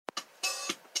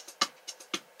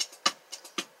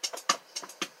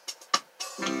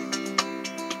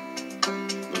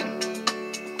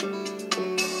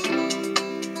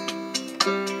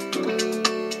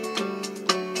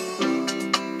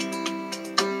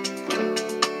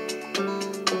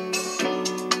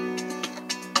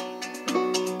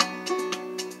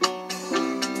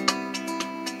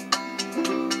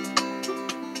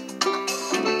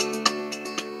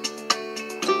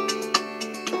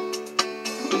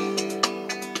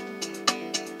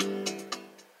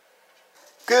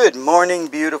Good morning,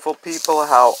 beautiful people.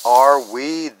 How are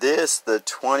we? This, the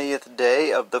 20th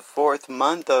day of the 4th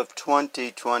month of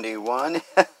 2021.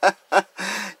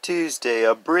 Tuesday,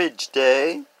 a bridge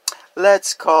day.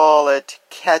 Let's call it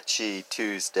Catchy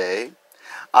Tuesday.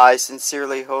 I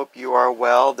sincerely hope you are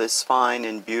well this fine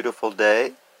and beautiful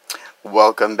day.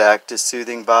 Welcome back to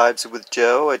Soothing Vibes with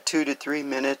Joe, a 2 to 3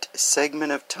 minute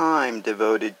segment of time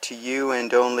devoted to you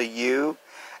and only you,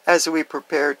 as we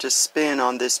prepare to spin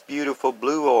on this beautiful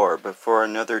blue orb for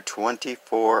another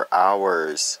 24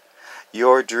 hours.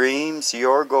 Your dreams,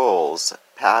 your goals,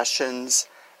 passions,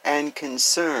 and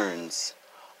concerns,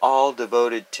 all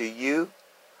devoted to you.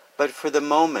 But for the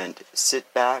moment,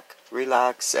 sit back,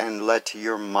 relax, and let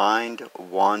your mind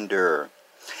wander.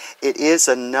 It is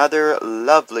another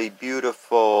lovely,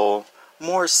 beautiful,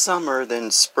 more summer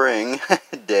than spring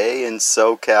day in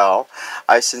SoCal.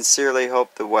 I sincerely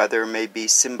hope the weather may be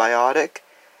symbiotic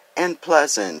and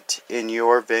pleasant in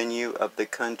your venue of the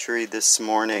country this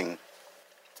morning.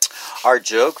 Our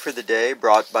joke for the day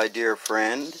brought by dear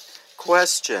friend.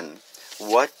 Question: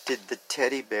 what did the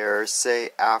teddy bear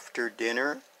say after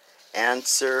dinner?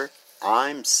 Answer: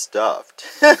 I'm stuffed.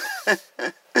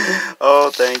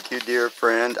 Oh, thank you, dear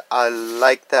friend. I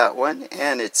like that one,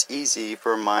 and it's easy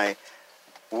for my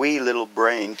wee little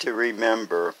brain to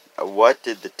remember. What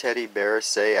did the teddy bear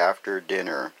say after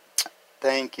dinner?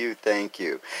 Thank you, thank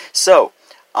you. So,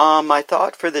 my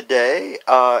thought for the day,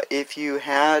 if you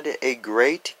had a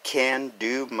great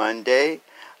can-do Monday,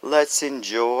 let's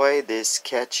enjoy this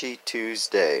catchy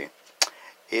Tuesday.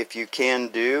 If you can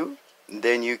do,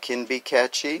 then you can be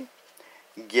catchy,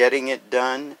 getting it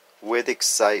done with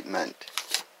excitement.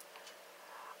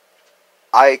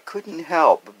 I couldn't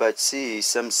help but see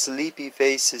some sleepy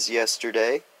faces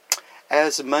yesterday,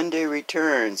 as Monday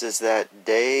returns as that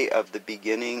day of the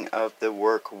beginning of the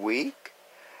work week,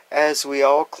 as we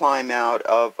all climb out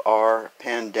of our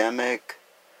pandemic,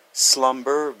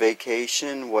 slumber,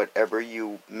 vacation, whatever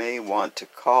you may want to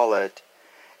call it,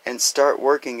 and start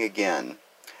working again.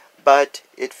 But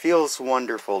it feels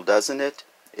wonderful, doesn't it?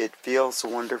 It feels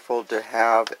wonderful to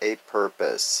have a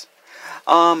purpose.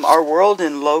 Our world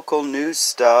and local news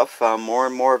stuff, more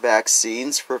and more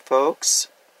vaccines for folks,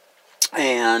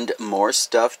 and more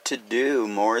stuff to do,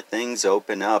 more things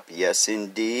open up. Yes,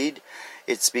 indeed,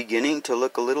 it's beginning to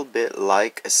look a little bit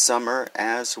like summer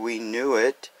as we knew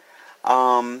it.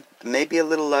 Maybe a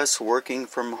little less working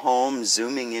from home,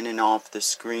 zooming in and off the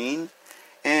screen,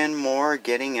 and more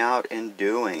getting out and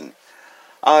doing.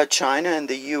 China and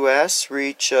the U.S.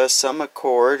 reach some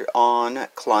accord on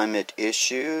climate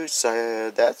issues.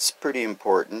 That's pretty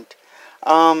important.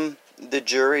 The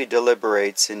jury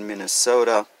deliberates in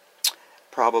Minnesota.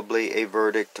 Probably a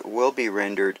verdict will be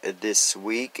rendered this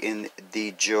week in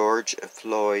the George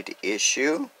Floyd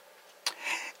issue.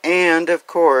 And, of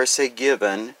course, a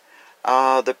given,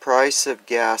 the price of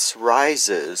gas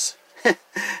rises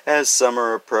as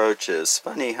summer approaches.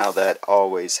 Funny how that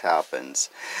always happens.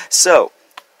 So,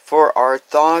 for our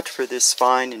thought for this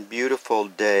fine and beautiful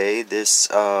day,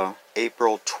 this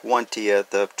April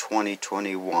 20th of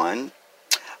 2021,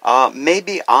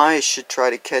 maybe I should try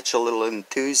to catch a little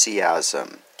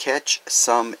enthusiasm. Catch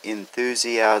some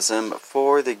enthusiasm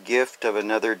for the gift of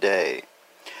another day.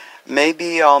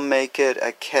 Maybe I'll make it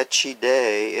a catchy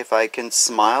day if I can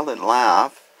smile and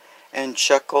laugh and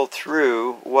chuckle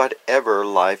through whatever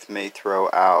life may throw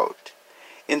out.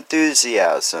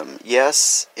 Enthusiasm.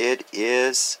 Yes, it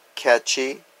is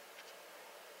catchy.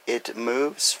 It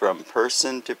moves from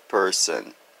person to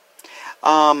person.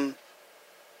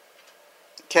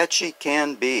 Catchy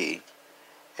can be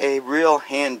a real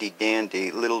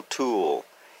handy-dandy little tool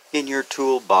in your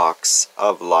toolbox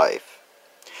of life.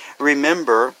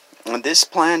 Remember, this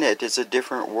planet is a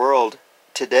different world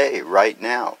today, right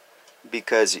now,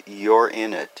 because you're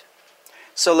in it.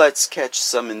 So let's catch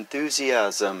some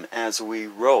enthusiasm as we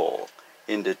roll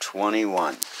into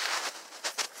 21.